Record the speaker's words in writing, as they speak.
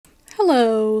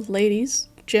Hello, ladies,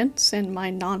 gents, and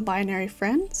my non-binary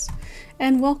friends,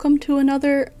 and welcome to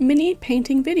another mini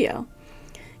painting video.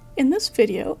 In this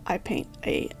video, I paint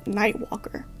a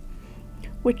Nightwalker,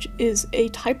 which is a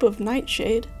type of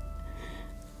nightshade,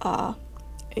 a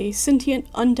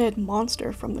sentient undead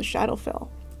monster from the Shadowfell,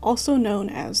 also known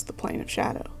as the Plane of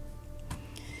Shadow.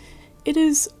 It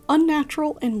is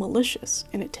unnatural and malicious,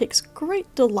 and it takes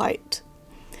great delight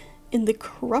in the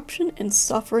corruption and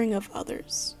suffering of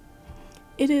others.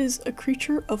 It is a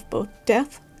creature of both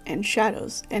death and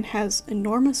shadows, and has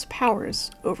enormous powers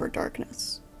over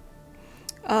darkness.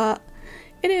 It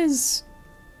is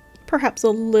perhaps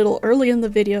a little early in the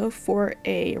video for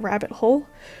a rabbit hole,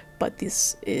 but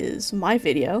this is my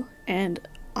video, and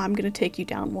I'm going to take you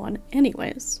down one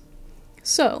anyways.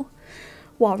 So,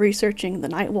 while researching the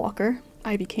Nightwalker,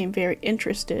 I became very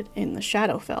interested in the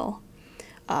Shadowfell,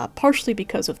 partially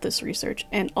because of this research,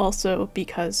 and also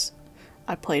because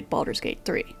I played Baldur's Gate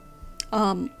 3.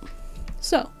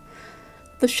 So,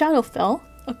 the Shadowfell,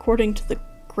 according to the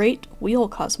Great Wheel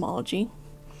cosmology,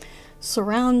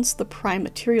 surrounds the prime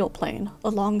material plane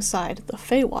alongside the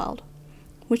Feywild,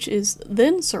 which is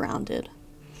then surrounded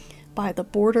by the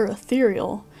border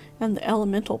ethereal and the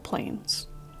elemental planes,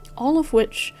 all of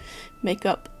which make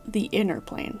up the inner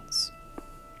planes.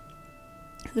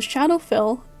 The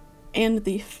Shadowfell and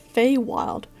the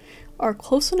Feywild are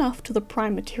close enough to the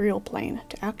prime material plane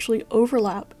to actually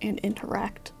overlap and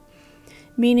interact,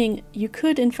 meaning you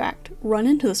could in fact run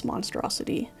into this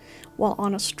monstrosity while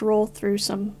on a stroll through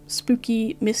some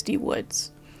spooky, misty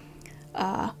woods.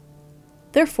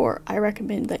 Therefore, I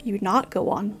recommend that you not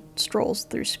go on strolls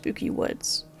through spooky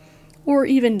woods, or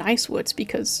even nice woods,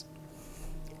 because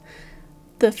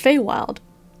the Feywild,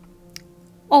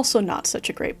 also not such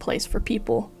a great place for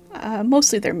people.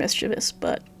 Mostly they're mischievous,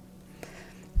 but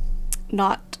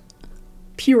not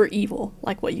pure evil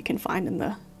like what you can find in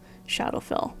the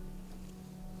Shadowfell.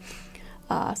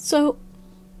 So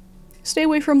stay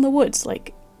away from the woods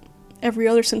like every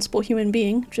other sensible human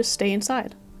being. Just stay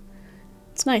inside.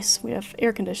 It's nice. We have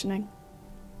air conditioning.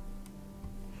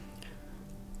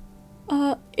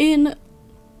 In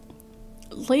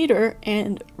later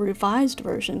and revised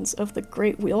versions of the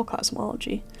Great Wheel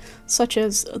cosmology, such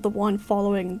as the one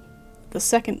following the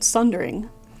Second Sundering,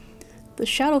 the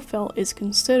Shadowfell is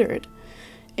considered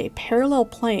a parallel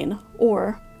plane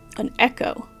or an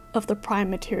echo of the prime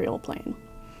material plane,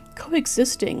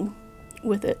 coexisting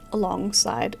with it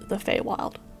alongside the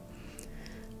Feywild.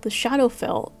 The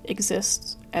Shadowfell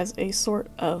exists as a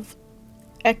sort of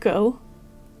echo,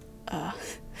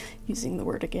 using the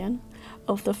word again,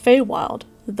 of the Feywild,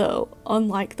 though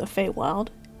unlike the Feywild,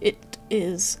 it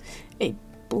is a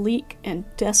bleak and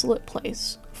desolate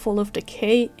place full of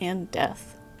decay and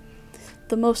death.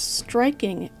 The most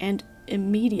striking and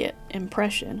immediate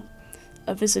impression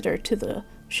a visitor to the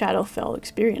Shadowfell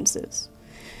experiences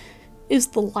is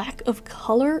the lack of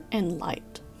color and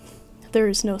light. There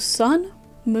is no sun,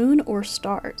 moon, or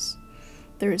stars.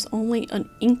 There is only an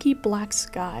inky black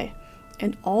sky,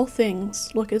 and all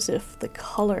things look as if the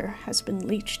color has been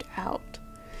leached out,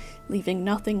 leaving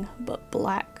nothing but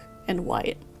black and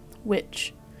white,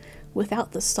 which,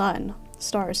 without the sun,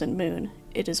 stars, and moon,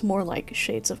 it is more like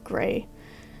shades of gray,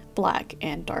 black,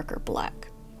 and darker black.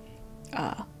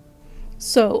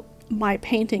 So my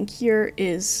painting here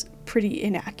is pretty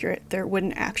inaccurate. There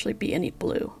wouldn't actually be any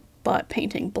blue, but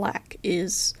painting black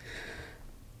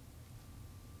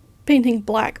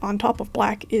on top of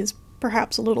black is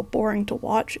perhaps a little boring to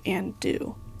watch and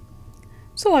do.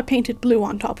 So I painted blue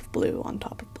on top of blue on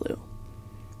top of blue.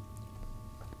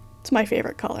 It's my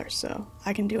favorite color, so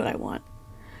I can do what I want.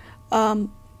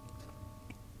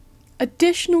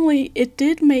 Additionally, it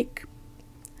did make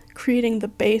creating the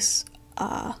base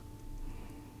a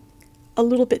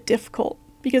little bit difficult,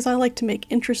 because I like to make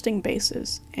interesting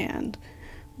bases, and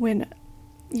when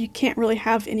you can't really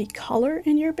have any color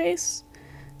in your base,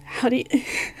 how do you...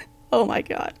 Oh my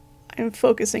god, I'm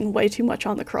focusing way too much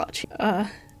on the crotch.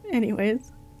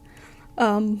 Anyways,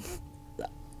 when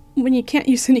you can't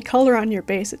use any color on your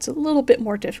base, it's a little bit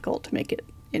more difficult to make it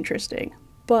interesting,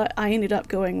 but I ended up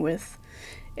going with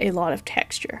a lot of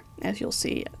texture, as you'll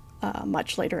see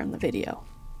much later in the video.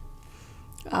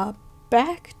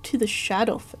 Back to the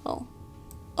Shadowfell.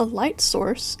 A light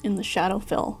source in the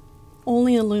Shadowfell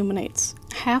only illuminates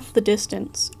half the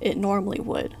distance it normally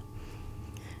would.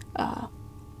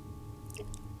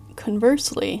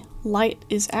 Conversely, light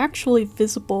is actually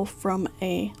visible from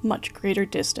a much greater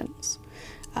distance.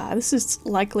 This is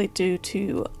likely due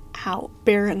to how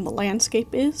barren the landscape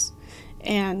is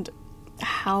and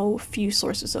how few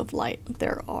sources of light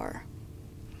there are.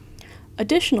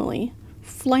 Additionally,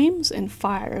 flames and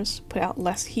fires put out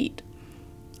less heat,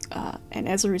 and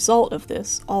as a result of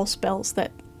this, all spells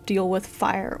that deal with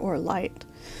fire or light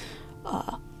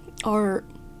are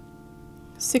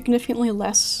significantly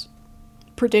less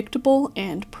predictable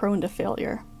and prone to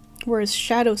failure, whereas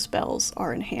shadow spells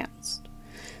are enhanced.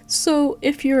 So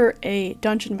if you're a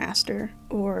dungeon master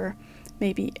or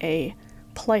maybe a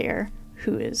player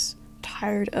who is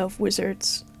tired of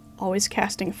wizards always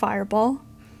casting fireball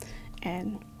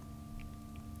and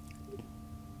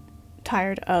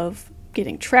tired of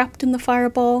getting trapped in the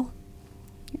fireball,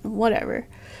 whatever,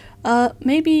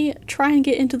 maybe try and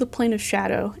get into the plane of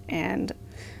shadow and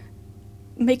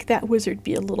make that wizard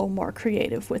be a little more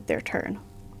creative with their turn.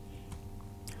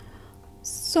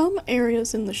 Some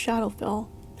areas in the Shadowfell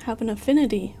have an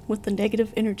affinity with the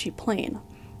negative energy plane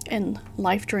and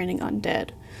life-draining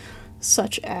undead,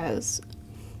 such as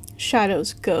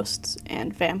shadows, ghosts,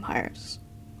 and vampires.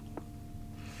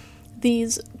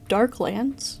 These dark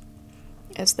lands,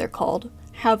 as they're called,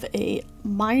 have a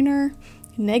minor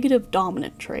negative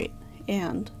dominant trait,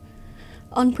 and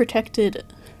unprotected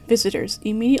visitors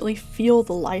immediately feel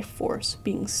the life force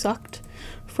being sucked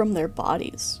from their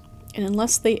bodies, and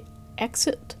unless they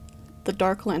exit the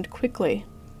dark land quickly,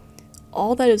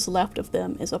 all that is left of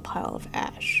them is a pile of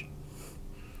ash.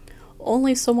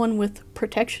 Only someone with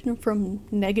protection from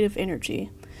negative energy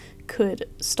could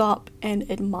stop and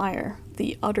admire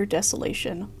the utter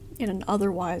desolation in an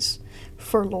otherwise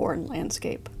forlorn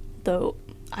landscape, though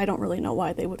I don't really know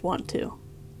why they would want to.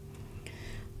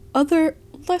 Other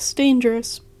less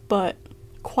dangerous but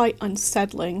quite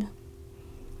unsettling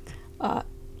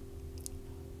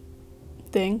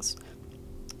things.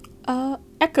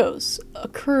 Echoes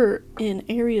occur in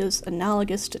areas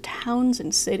analogous to towns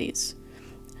and cities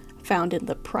found in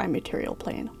the prime material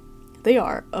plane. They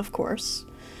are, of course,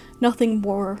 nothing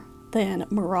more than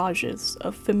mirages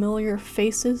of familiar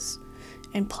faces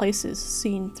and places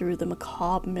seen through the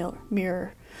macabre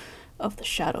mirror of the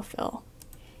Shadowfell.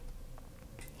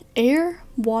 Air,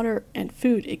 water, and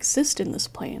food exist in this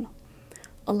plane,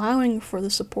 allowing for the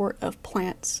support of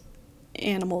plants,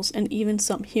 animals, and even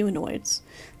some humanoids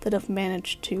that have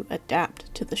managed to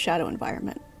adapt to the shadow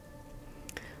environment.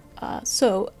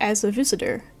 So, as a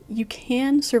visitor, you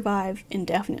can survive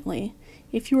indefinitely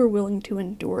if you are willing to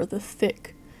endure the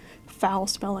thick,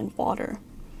 foul-smelling water,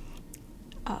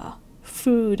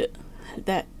 food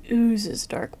that oozes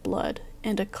dark blood,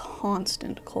 and a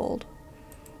constant cold.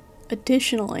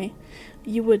 Additionally,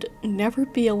 you would never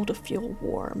be able to feel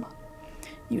warm.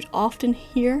 You'd often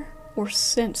hear or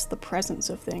sense the presence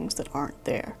of things that aren't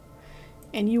there,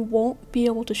 and you won't be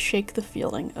able to shake the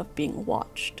feeling of being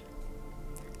watched.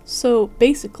 So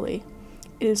basically,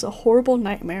 it is a horrible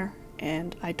nightmare,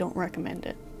 and I don't recommend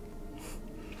it.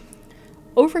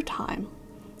 Over time,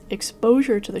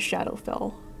 exposure to the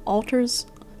Shadowfell alters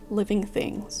living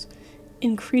things,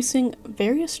 increasing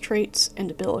various traits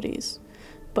and abilities,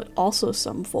 but also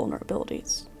some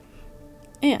vulnerabilities.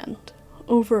 And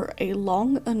over a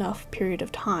long enough period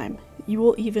of time, you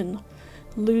will even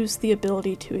lose the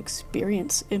ability to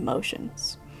experience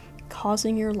emotions,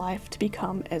 causing your life to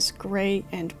become as gray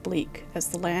and bleak as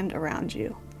the land around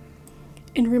you.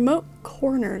 In remote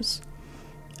corners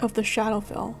of the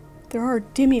Shadowfell, there are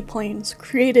demi-planes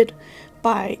created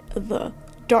by the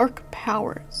dark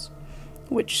powers,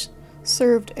 which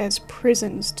served as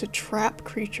prisons to trap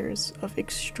creatures of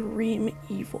extreme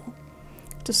evil,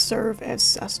 to serve as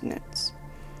sustenance.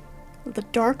 The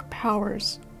dark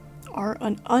powers are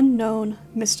an unknown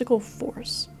mystical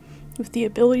force with the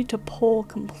ability to pull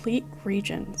complete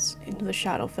regions into the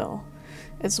Shadowfell,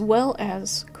 as well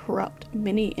as corrupt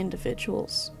many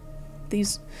individuals.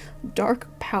 These dark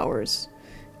powers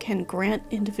can grant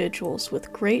individuals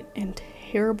with great and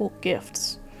terrible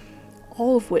gifts,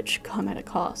 all of which come at a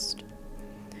cost.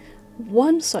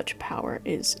 One such power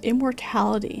is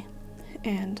immortality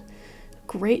and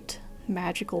great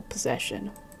magical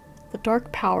possession. The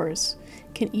dark powers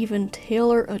can even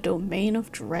tailor a domain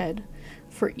of dread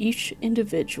for each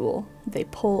individual they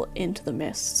pull into the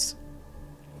mists.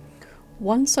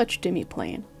 One such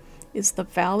demiplane is the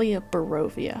Valley of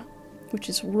Barovia, which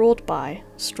is ruled by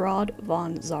Strahd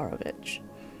von Zarovich,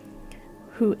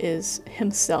 who is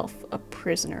himself a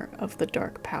prisoner of the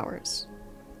dark powers.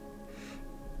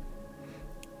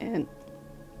 And,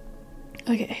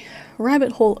 okay,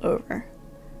 rabbit hole over.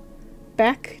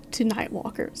 Back to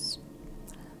Nightwalkers.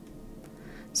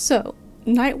 So,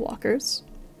 Nightwalkers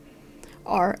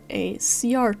are a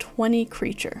CR20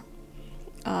 creature,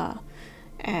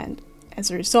 and as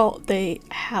a result, they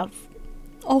have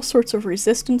all sorts of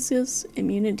resistances,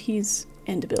 immunities,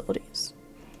 and abilities.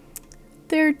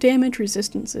 Their damage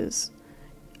resistances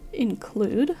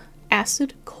include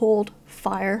acid, cold,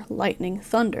 fire, lightning,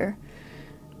 thunder,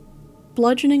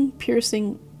 bludgeoning,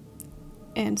 piercing,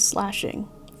 and slashing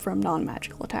from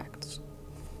non-magical attacks.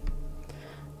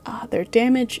 Their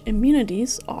damage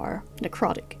immunities are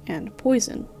necrotic and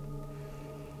poison.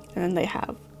 And then they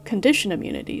have condition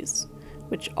immunities,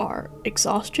 which are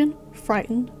exhaustion,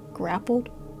 frightened, grappled,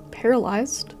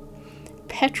 paralyzed,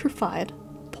 petrified,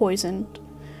 poisoned,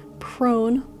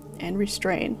 prone, and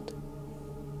restrained.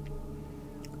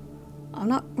 I'm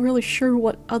not really sure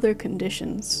what other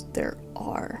conditions there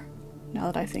are, now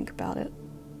that I think about it.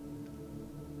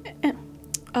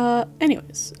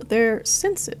 Anyways, their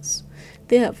senses.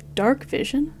 They have dark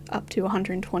vision up to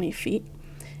 120 feet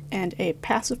and a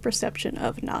passive perception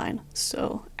of 9,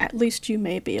 so at least you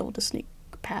may be able to sneak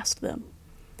past them.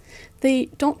 They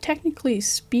don't technically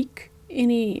speak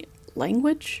any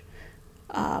language,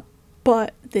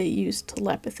 but they use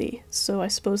telepathy, so I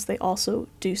suppose they also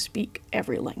do speak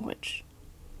every language.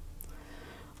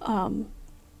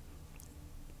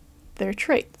 Their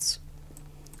traits.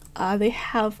 They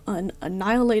have an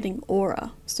annihilating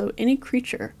aura, so any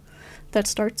creature that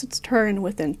starts its turn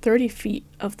within 30 feet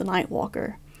of the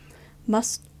Nightwalker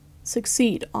must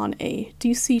succeed on a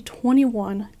DC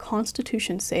 21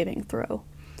 Constitution saving throw,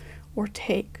 or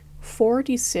take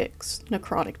 4d6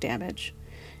 necrotic damage,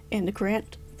 and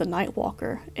grant the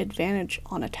Nightwalker advantage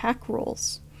on attack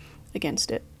rolls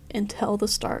against it until the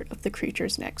start of the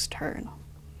creature's next turn.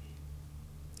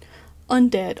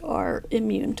 Undead are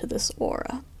immune to this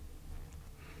aura.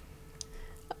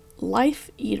 Life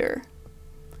Eater.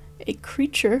 A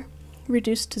creature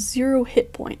reduced to 0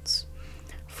 hit points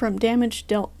from damage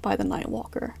dealt by the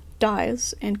Nightwalker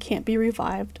dies and can't be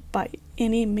revived by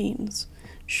any means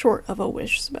short of a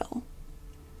wish spell.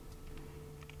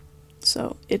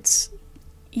 So it's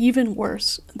even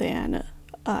worse than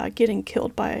getting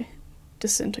killed by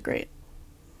disintegrate.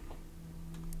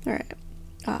 Alright,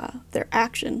 their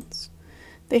actions.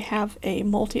 They have a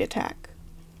multi-attack.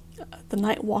 The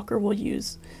Nightwalker will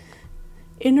use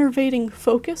Innervating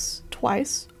Focus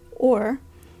twice, or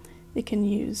it can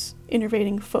use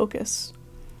Innervating Focus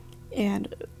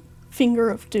and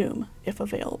Finger of Doom if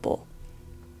available.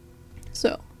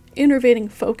 So,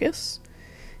 Innervating Focus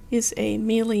is a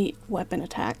melee weapon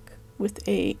attack with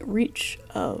a reach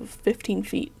of 15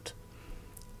 feet,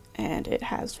 and it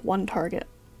has one target.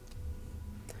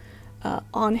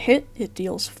 On hit, it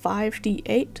deals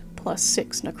 5d8 plus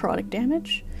 6 necrotic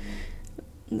damage.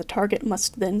 The target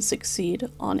must then succeed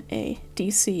on a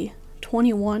DC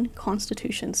 21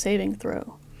 Constitution saving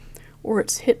throw, or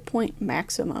its hit point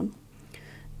maximum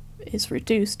is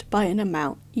reduced by an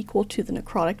amount equal to the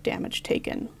necrotic damage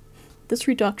taken. This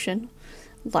reduction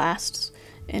lasts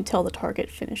until the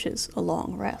target finishes a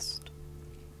long rest.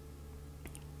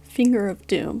 Finger of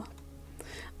Doom.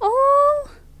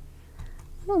 Oh!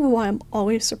 I don't know why I'm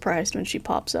always surprised when she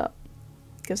pops up,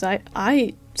 because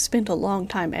I spent a long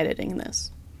time editing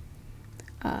this.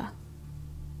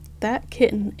 That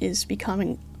kitten is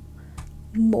becoming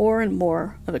more and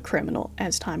more of a criminal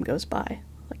as time goes by.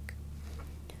 Like,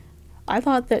 I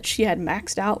thought that she had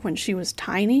maxed out when she was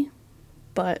tiny,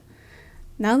 but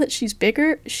now that she's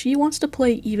bigger, she wants to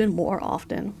play even more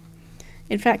often.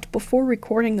 In fact, before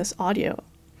recording this audio,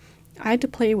 I had to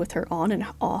play with her on and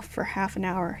off for half an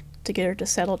hour to get her to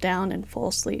settle down and fall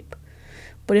asleep.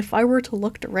 But if I were to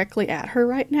look directly at her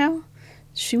right now,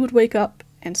 she would wake up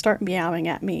and start meowing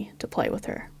at me to play with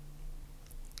her.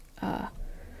 But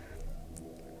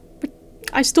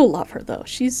I still love her though.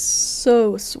 She's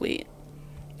so sweet.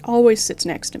 Always sits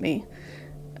next to me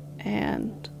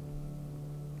and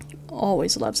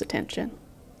always loves attention.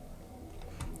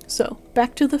 So,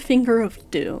 back to the Finger of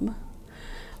Doom.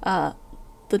 The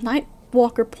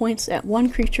Nightwalker points at one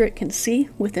creature it can see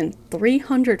within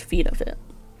 300 feet of it.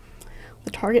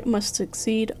 The target must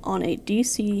succeed on a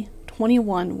DC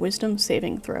 21 Wisdom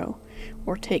saving throw,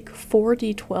 or take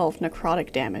 4d12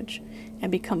 necrotic damage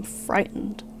and become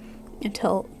frightened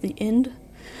until the end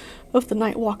of the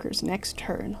Nightwalker's next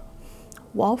turn.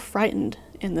 While frightened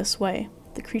in this way,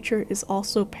 the creature is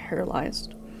also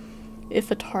paralyzed.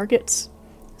 If a target's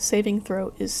saving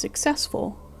throw is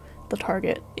successful, the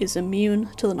target is immune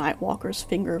to the Nightwalker's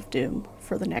Finger of Doom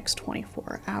for the next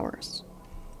 24 hours.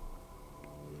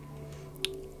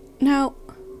 Now,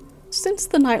 since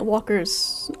the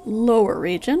Nightwalker's lower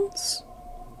regions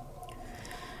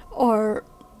are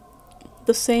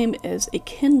the same as a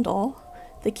Kindle,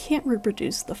 they can't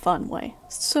reproduce the fun way.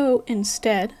 So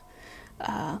instead,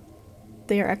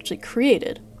 they are actually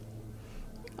created.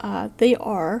 They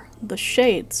are the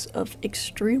shades of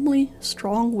extremely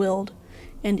strong-willed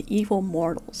and evil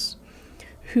mortals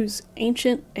whose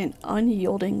ancient and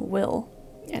unyielding will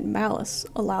and malice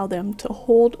allow them to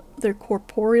hold their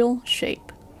corporeal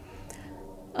shape.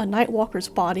 A Nightwalker's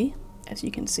body, as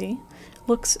you can see,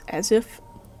 looks as if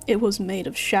it was made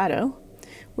of shadow,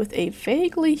 with a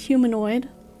vaguely humanoid,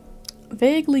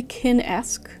 vaguely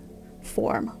kin-esque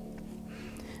form.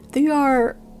 They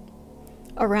are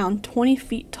around 20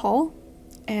 feet tall,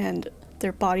 and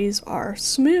their bodies are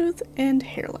smooth and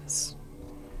hairless.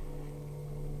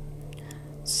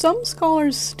 Some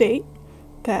scholars state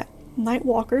that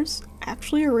Nightwalkers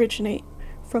actually originate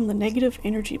from the negative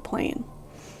energy plane.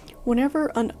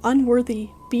 Whenever an unworthy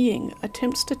being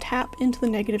attempts to tap into the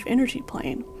negative energy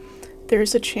plane, there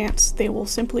is a chance they will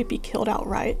simply be killed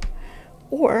outright,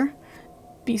 or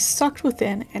be sucked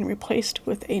within and replaced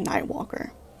with a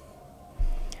Nightwalker.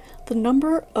 The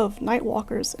number of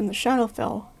Nightwalkers in the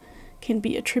Shadowfell can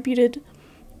be attributed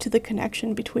to the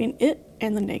connection between it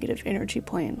and the negative energy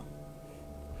plane.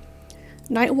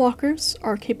 Nightwalkers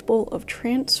are capable of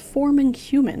transforming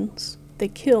humans they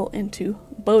kill into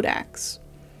Codex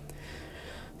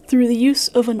through the use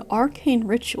of an arcane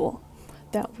ritual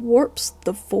that warps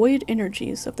the void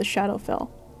energies of the Shadowfell.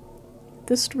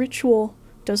 This ritual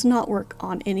does not work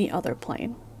on any other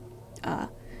plane. And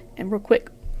real quick,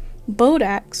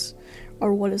 Codex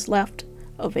are what is left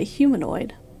of a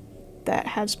humanoid that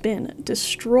has been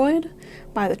destroyed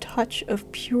by the touch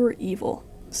of pure evil,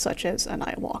 such as a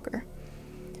Nightwalker.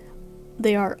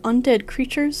 They are undead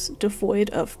creatures devoid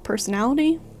of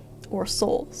personality or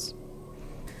souls.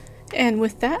 And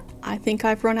with that, I think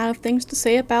I've run out of things to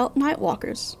say about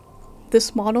Nightwalkers.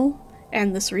 This model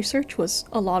and this research was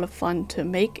a lot of fun to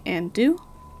make and do.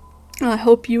 I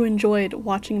hope you enjoyed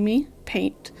watching me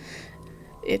paint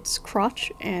its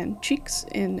crotch and cheeks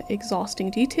in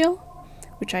exhausting detail,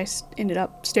 which I ended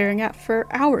up staring at for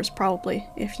hours probably,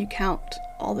 if you count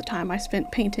all the time I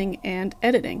spent painting and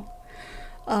editing.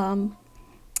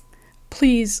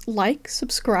 Please like,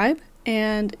 subscribe,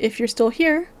 and if you're still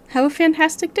here, have a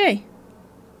fantastic day.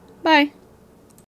 Bye.